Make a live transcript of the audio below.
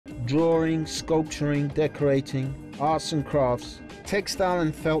drawing, sculpturing, decorating, arts and crafts, textile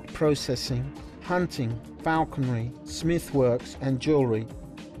and felt processing, hunting, falconry, smithworks and jewelry.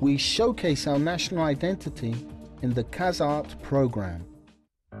 We showcase our national identity in the Kazart program.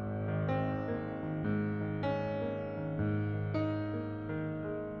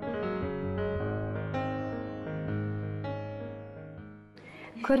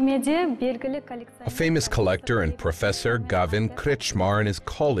 A famous collector and professor, Gavin Krechmar, and his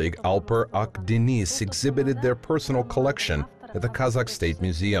colleague Alper Akdeniz exhibited their personal collection at the Kazakh State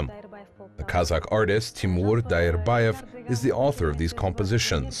Museum. The Kazakh artist Timur Dairbayev is the author of these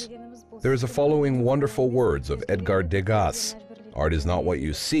compositions. There is the following wonderful words of Edgar Degas: "Art is not what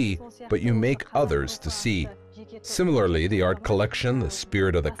you see, but you make others to see." Similarly, the art collection, The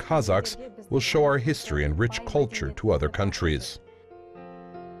Spirit of the Kazakhs, will show our history and rich culture to other countries.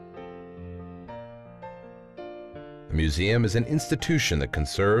 A museum is an institution that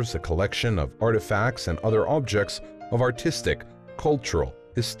conserves a collection of artifacts and other objects of artistic, cultural,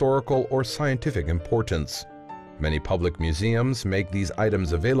 historical, or scientific importance. Many public museums make these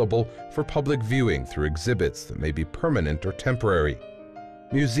items available for public viewing through exhibits that may be permanent or temporary.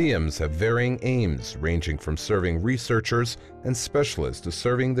 Museums have varying aims, ranging from serving researchers and specialists to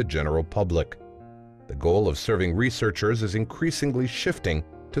serving the general public. The goal of serving researchers is increasingly shifting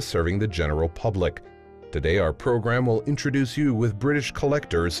to serving the general public. Today, our program will introduce you with British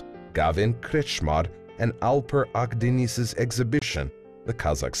collectors Gavin Krechmar and Alper Akdeniz's exhibition, The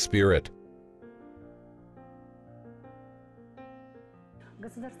Kazakh Spirit.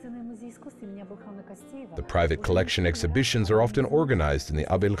 The private collection exhibitions are often organized in the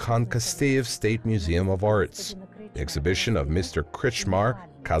Abelkhan Kasteyev State Museum of Arts. The exhibition of Mr. Krechmar,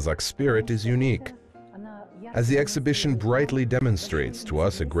 Kazakh Spirit, is unique, as the exhibition brightly demonstrates to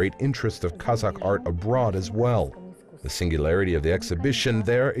us a great interest of Kazakh art abroad as well. The singularity of the exhibition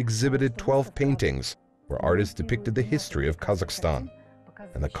there exhibited 12 paintings, where artists depicted the history of Kazakhstan.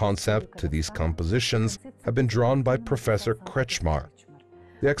 And the concept to these compositions have been drawn by Professor Krechmar.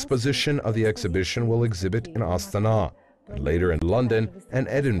 The exposition of the exhibition will exhibit in Astana, and later in London and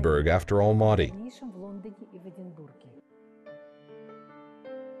Edinburgh after Almaty.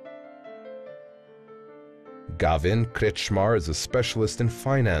 Gavin Krechmar is a specialist in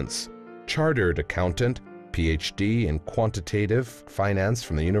finance, chartered accountant, PhD in quantitative finance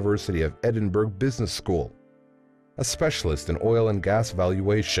from the University of Edinburgh Business School, a specialist in oil and gas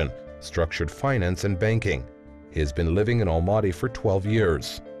valuation, structured finance and banking. He has been living in Almaty for 12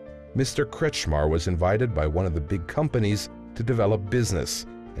 years. Mr. Krechmar was invited by one of the big companies to develop business,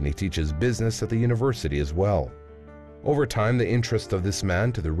 and he teaches business at the university as well. Over time, the interest of this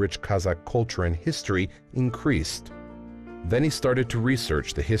man to the rich Kazakh culture and history increased. Then he started to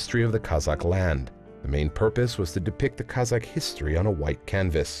research the history of the Kazakh land. The main purpose was to depict the Kazakh history on a white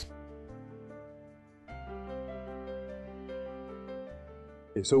canvas.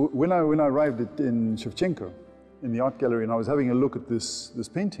 So when I arrived in Shevchenko, in the art gallery, and I was having a look at this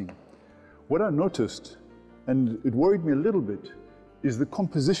painting, what I noticed, and it worried me a little bit, is the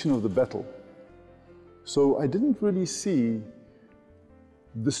composition of the battle. So I didn't really see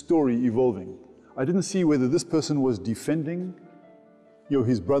the story evolving. I didn't see whether this person was defending,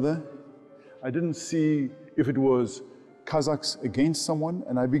 his brother. I didn't see if it was Kazakhs against someone,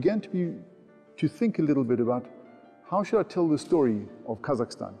 and I began to think a little bit about how should I tell the story of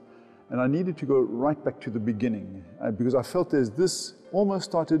Kazakhstan. And I needed to go right back to the beginning because I felt this almost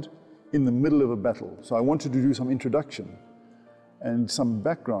started in the middle of a battle. So I wanted to do some introduction and some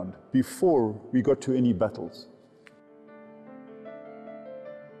background before we got to any battles.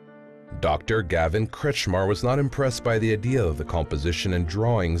 Dr. Gavin Krechmar was not impressed by the idea of the composition and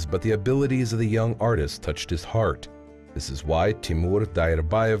drawings, but the abilities of the young artist touched his heart. This is why Timur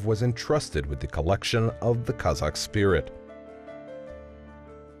Dairbayev was entrusted with the collection of the Kazakh Spirit.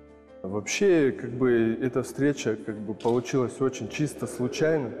 Вообще, эта встреча получилась очень чисто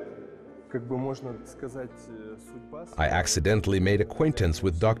случайно. Можно сказать, судьба. I accidentally made acquaintance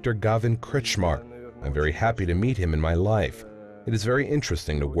with Dr. Gavin Krechmar. I'm very happy to meet him in my life. It is very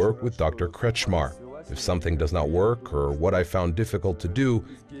interesting to work with Dr. Krechmar. If something does not work or what I found difficult to do,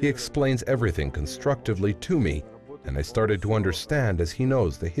 he explains everything constructively to me, and I started to understand as he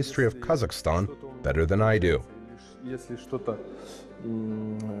knows the history of Kazakhstan better than I do. Если что-то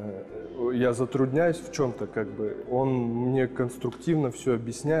я затрудняюсь в чем-то, он мне конструктивно все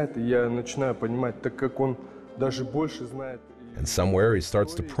объясняет, и я начинаю понимать, так как он даже больше знает. And somewhere he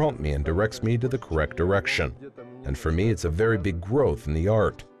starts to prompt me and directs me to the correct direction. And for me, it's a very big growth in the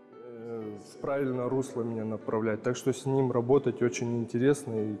art. В правильное русло меня направляет, так что с ним работать очень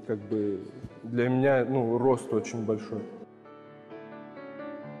интересно, и для меня, рост очень большой.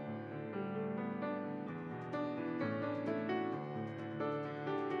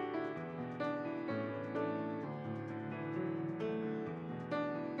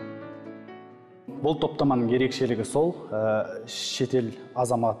 Бұл топтаманың ерекшелігі сол, шетел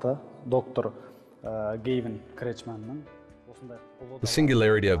азаматы, доктор Гейвин Кречманның. The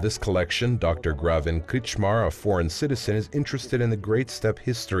singularity of this collection, Dr. Gravin Krichmar, a foreign citizen, is interested in the Great Steppe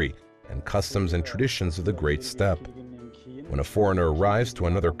history and customs and traditions of the Great Steppe. When a foreigner arrives to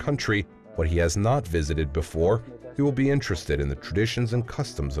another country, what he has not visited before, he will be interested in the traditions and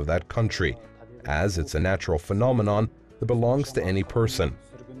customs of that country, as it's a natural phenomenon that belongs to any person.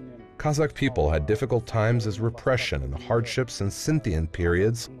 Kazakh people had difficult times as repression and the hardships and Scythian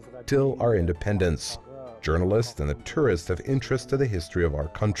periods till our independence. Journalists and the tourists have interest to the history of our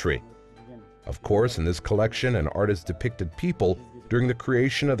country. Of course, in this collection, an artist depicted people during the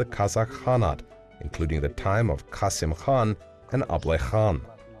creation of the Kazakh Khanate, including the time of Qasim Khan and Ablay Khan.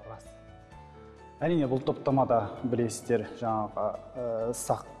 Әрине, бұл топтамада білесіздер, жаңағы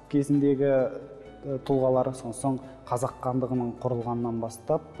сақ кезіндегі тұлғалар, соң Қазақ хандығының құрылғаннан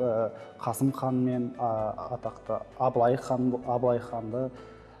бастап, Қасым хан мен атақты Аблай ханды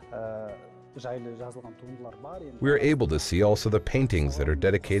жайлы жазылған туындылар бар. We are able to see also the paintings that are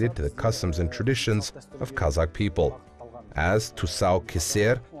dedicated to the customs and traditions of Kazakh people, as Tusao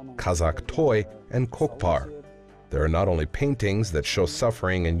Kiser, Kazakh Toy, and Kokpar. There are not only paintings that show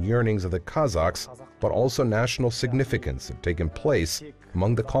suffering and yearnings of the Kazakhs, but also national significance have taken place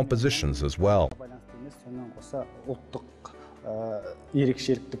among the compositions as well.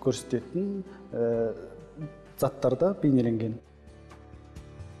 Ерекшелікті көрсететін заттарда бейнеленген.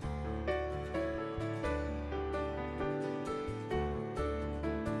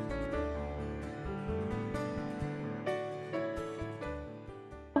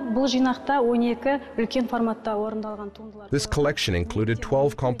 This collection included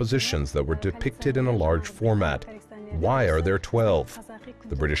 12 compositions that were depicted in a large format. Why are there 12?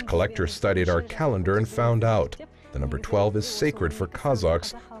 The British collector studied our calendar and found out the number 12 is sacred for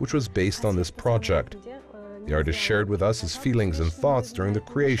Kazakhs, which was based on this project. The artist shared with us his feelings and thoughts during the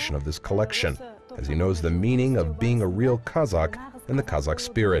creation of this collection, as he knows the meaning of being a real Kazakh and the Kazakh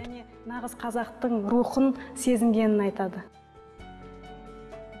spirit.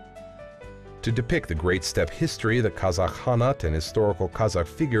 To depict the Great Steppe history, the Kazakh Khanate and historical Kazakh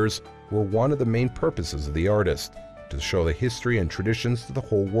figures were one of the main purposes of the artist, to show the history and traditions to the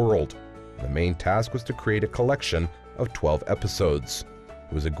whole world. And the main task was to create a collection of 12 episodes.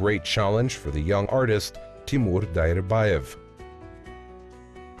 It was a great challenge for the young artist, Timur Dairbayev.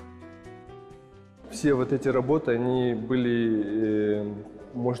 Все вот эти работы, они были,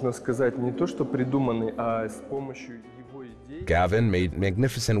 можно сказать, не то что придуманы, а с помощью его идей. Gavin made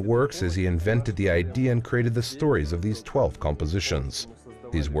magnificent works as he invented the idea and created the stories of these 12 compositions.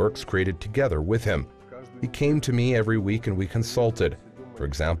 These works created together with him. He came to me every week and we consulted. For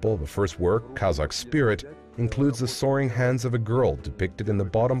example, the first work, Kazakh Spirit, includes the soaring hands of a girl depicted in the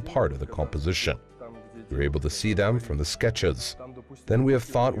bottom part of the composition. We were able to see them from the sketches. Then we have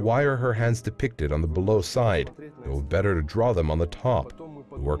thought, why are her hands depicted on the below side? It would be better to draw them on the top.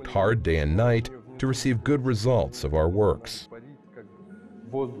 We worked hard day and night to receive good results of our works.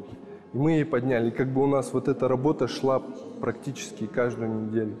 Мы ее подняли, как бы у нас вот эта работа шла практически каждую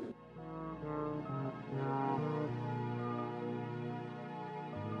неделю.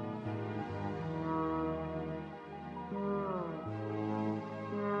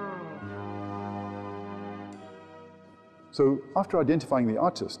 So after identifying the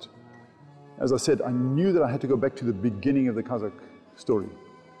artist, as I said, I knew that I had to go back to the beginning of the Kazakh story.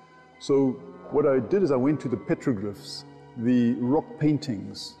 So what I did is I went to the petroglyphs, the rock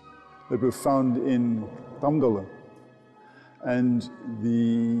paintings that were found in Tamgala. And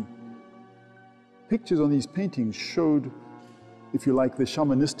the pictures on these paintings showed, if you like, the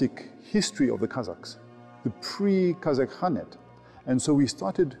shamanistic history of the Kazakhs, the pre-Kazakh Khanate. And so we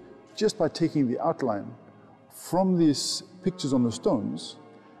started just by taking the outline from these pictures on the stones,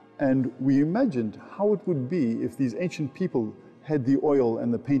 and we imagined how it would be if these ancient people had the oil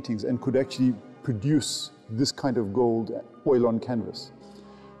and the paintings and could actually produce this kind of gold oil on canvas.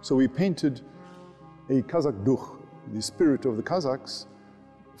 So we painted a Kazakh dukh, the spirit of the Kazakhs,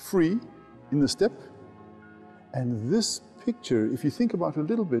 free in the steppe. And this picture, if you think about it a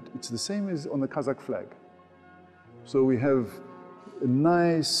little bit, it's the same as on the Kazakh flag. So we have a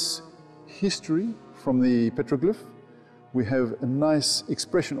nice history from the petroglyph. We have a nice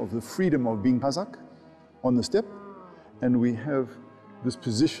expression of the freedom of being Kazakh on the steppe. And we have this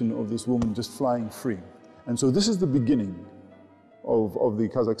position of this woman just flying free. And so this is the beginning of the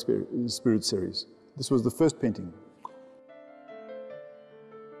Kazakh Spirit Series. This was the first painting.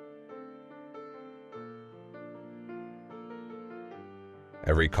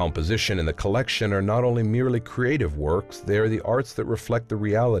 Every composition in the collection are not only merely creative works, they are the arts that reflect the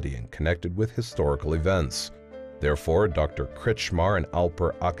reality and connected with historical events. Therefore, Dr. Kretschmar and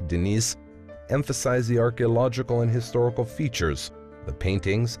Alper Akdeniz emphasize the archaeological and historical features of the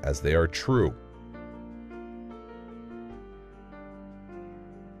paintings as they are true.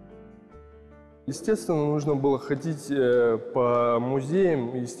 Естественно, нужно было ходить по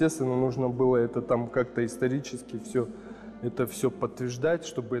музеям, естественно, нужно было это там как-то исторически это все подтверждать,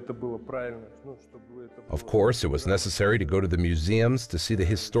 чтобы это было правильно. Of course, it was necessary to go to the museums to see the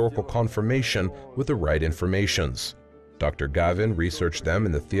historical confirmation with the right informations. Dr. Gavin researched them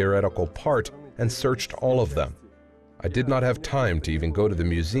in the theoretical part and searched all of them. I did not have time to even go to the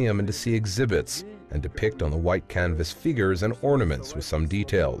museum and to see exhibits and depict on the white canvas figures and ornaments with some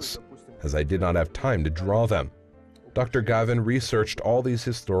details, as I did not have time to draw them. Dr. Gavin researched all these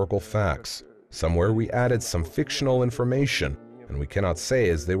historical facts. Somewhere we added some fictional information, and we cannot say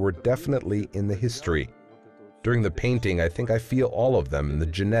as they were definitely in the history. During the painting, I think I feel all of them in the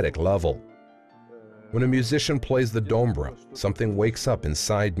genetic level. When a musician plays the dombra, something wakes up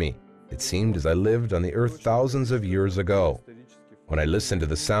inside me. It seemed as I lived on the earth thousands of years ago. When I listen to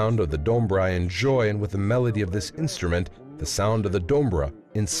the sound of the dombra, I enjoy, and with the melody of this instrument, the sound of the dombra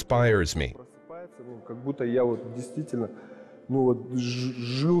inspires me. Как будто я вот действительно,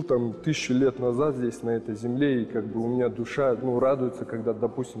 жил там 1000 лет назад здесь, на этой земле, и как бы у меня душа, радуется, когда,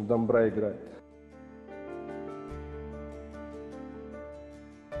 допустим, домбра играет.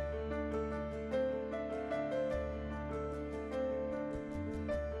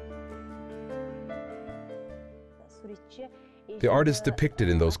 The artists depicted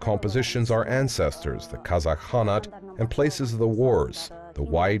in those compositions are ancestors, the Kazakh Khanate, and places of the wars, the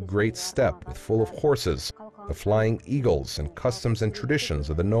wide great steppe with full of horses, the flying eagles, and customs and traditions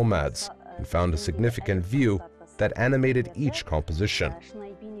of the nomads, and found a significant view that animated each composition.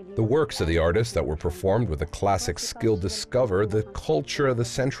 The works of the artists that were performed with a classic skill discover the culture of the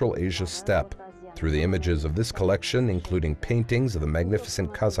Central Asia steppe through the images of this collection, including paintings of the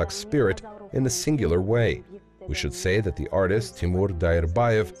magnificent Kazakh spirit in a singular way. We should say that the artist Timur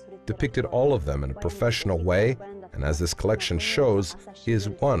Dairbayev depicted all of them in a professional way, and as this collection shows, he is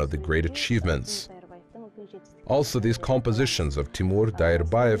one of the great achievements. Also, these compositions of Timur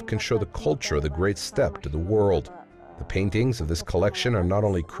Dairbayev can show the culture of the great steppe to the world. The paintings of this collection are not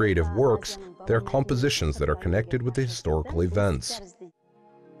only creative works, they are compositions that are connected with the historical events.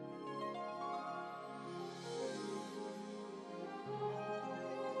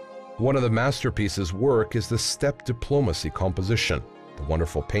 One of the masterpieces' work is the steppe diplomacy composition. The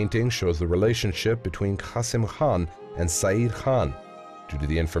wonderful painting shows the relationship between Qasim Khan and Said Khan. Due to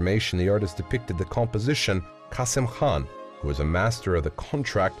the information, the artist depicted the composition. Qasim Khan, who was a master of the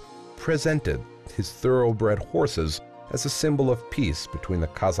contract, presented his thoroughbred horses as a symbol of peace between the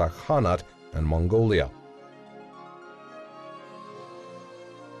Kazakh Khanate and Mongolia.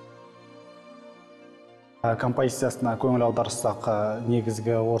 Композициясына көңіл аударсақ,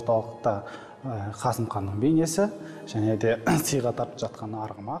 негізгі орталықта Қасым ханның бейнесі және де сыйға тартып жатқан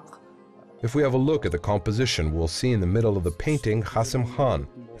арғымақ. If we have a look at the composition, we'll see in the middle of the painting Qasim Khan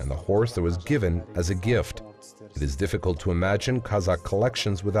and the horse that was given as a gift. It is difficult to imagine Kazakh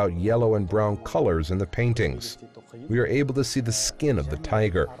collections without yellow and brown colors in the paintings. We are able to see the skin of the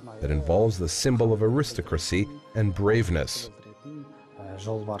tiger that involves the symbol of aristocracy and braveness.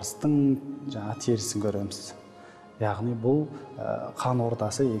 Жолбарыстың терісін көреміз. Яғни бұл қан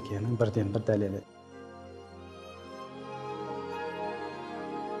ордасы екенінің бірден бір дәлелі.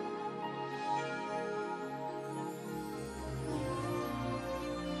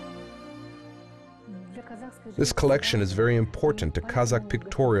 This collection is very important to Kazakh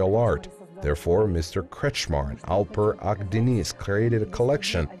pictorial art. Therefore, Mr. Kretschmar and Alper Akdeniz created a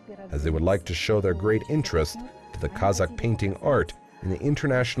collection as they would like to show their great interest to the Kazakh painting art in the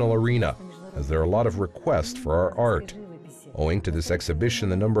international arena, as there are a lot of requests for our art. Owing to this exhibition,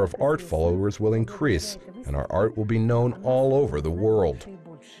 the number of art followers will increase, and our art will be known all over the world.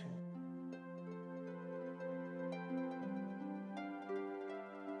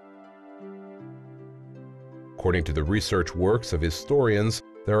 According to the research works of historians,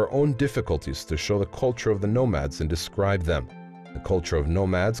 there are own difficulties to show the culture of the nomads and describe them. The culture of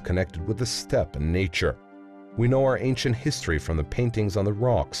nomads connected with the steppe and nature. We know our ancient history from the paintings on the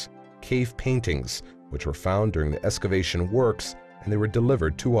rocks, cave paintings, which were found during the excavation works, and they were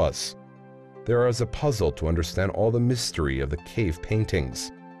delivered to us. There is a puzzle to understand all the mystery of the cave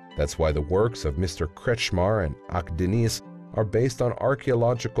paintings. That's why the works of Mr. Kretschmar and Akdeniz are based on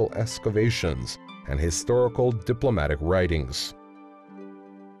archaeological excavations and historical diplomatic writings.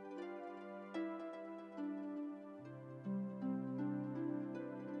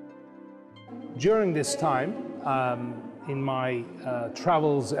 During this time, in my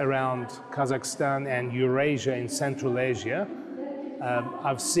travels around Kazakhstan and Eurasia in Central Asia,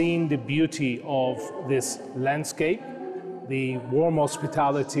 I've seen the beauty of this landscape, the warm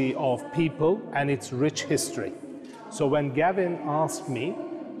hospitality of people, and its rich history. So when Gavin asked me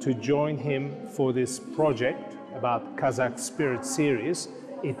to join him for this project about Kazakh Spirit Series,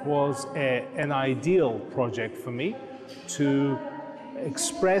 it was an ideal project for me to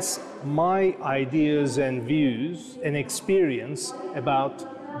express my ideas and views and experience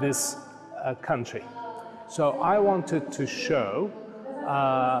about this country. So I wanted to show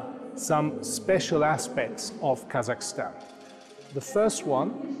some special aspects of Kazakhstan. The first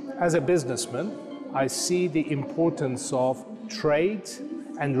one, as a businessman, I see the importance of trade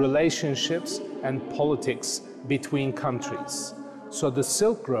and relationships and politics between countries. So the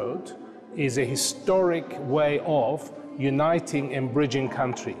Silk Road is a historic way of uniting and bridging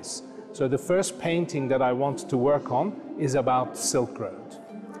countries. So the first painting that I want to work on is about Silk Road.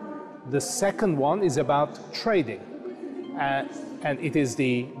 The second one is about trading, and it is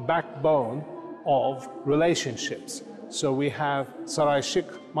the backbone of relationships. So we have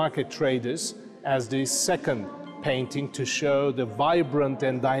Sarayshik market traders as the second painting to show the vibrant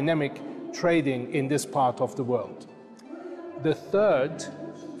and dynamic trading in this part of the world. The third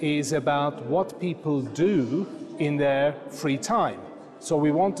is about what people do in their free time. So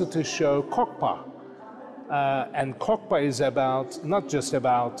we wanted to show Kokpa. And Kokpa is about, not just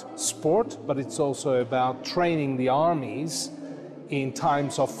about sport, but it's also about training the armies in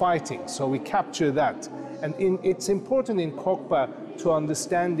times of fighting. So we capture that. And it's important in Kokpa to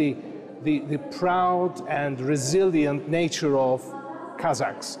understand the proud and resilient nature of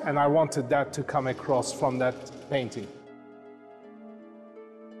Kazakhs. And I wanted that to come across from that painting.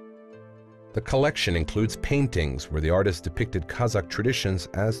 The collection includes paintings where the artist depicted Kazakh traditions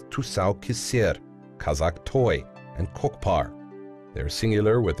as Tusao Kisir, Kazakh toy, and Kokpar. They are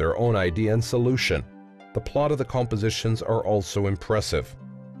singular with their own idea and solution. The plot of the compositions are also impressive.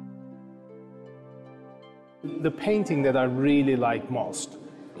 The painting that I really like most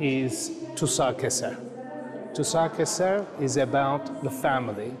is Tusao Kisir. Tusao Kisir is about the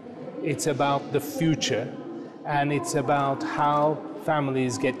family, it's about the future, and it's about how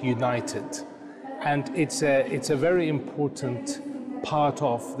families get united. And it's a very important part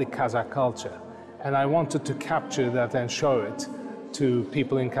of the Kazakh culture. And I wanted to capture that and show it to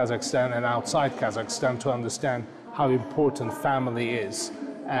people in Kazakhstan and outside Kazakhstan to understand how important family is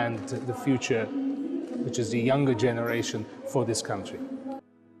and the future, which is the younger generation for this country.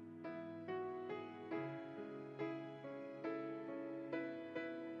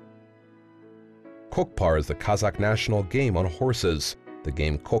 Kokpar is the Kazakh national game on horses. The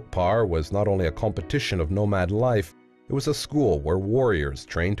game Kokpar was not only a competition of nomad life, it was a school where warriors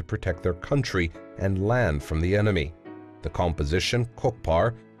trained to protect their country and land from the enemy. The composition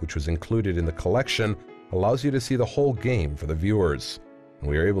Kokpar, which was included in the collection, allows you to see the whole game for the viewers. And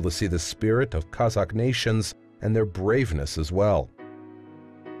we are able to see the spirit of Kazakh nations and their braveness as well.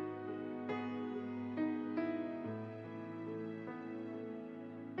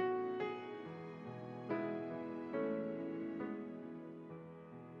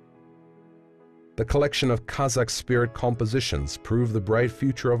 The collection of Kazakh Spirit compositions prove the bright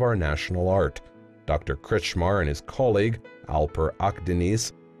future of our national art. Dr. Kretschmar and his colleague, Alper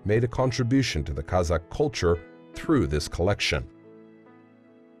Akdeniz, made a contribution to the Kazakh culture through this collection.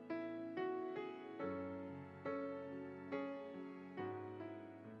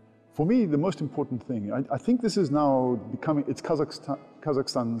 For me, the most important thing, I think this is now becoming, it's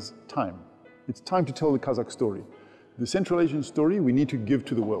Kazakhstan's time. It's time to tell the Kazakh story. The Central Asian story we need to give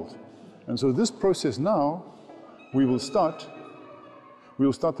to the world. And so this process now, we will start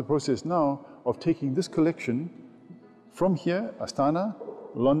the process now of taking this collection from here, Astana,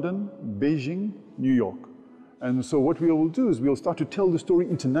 London, Beijing, New York. And so what we will do is we'll start to tell the story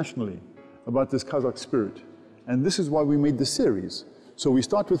internationally about this Kazakh spirit. And this is why we made this series. So we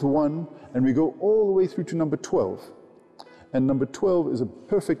start with 1 and we go all the way through to number 12. And number 12 is a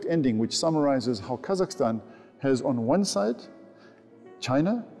perfect ending which summarizes how Kazakhstan has on one side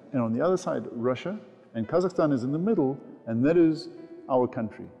China, and on the other side, Russia, and Kazakhstan is in the middle, and that is our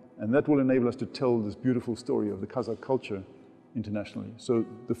country. And that will enable us to tell this beautiful story of the Kazakh culture internationally. So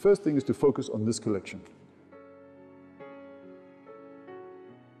the first thing is to focus on this collection.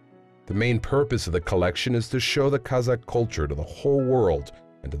 The main purpose of the collection is to show the Kazakh culture to the whole world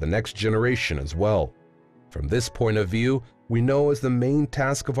and to the next generation as well. From this point of view, we know as the main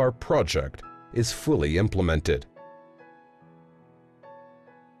task of our project is fully implemented.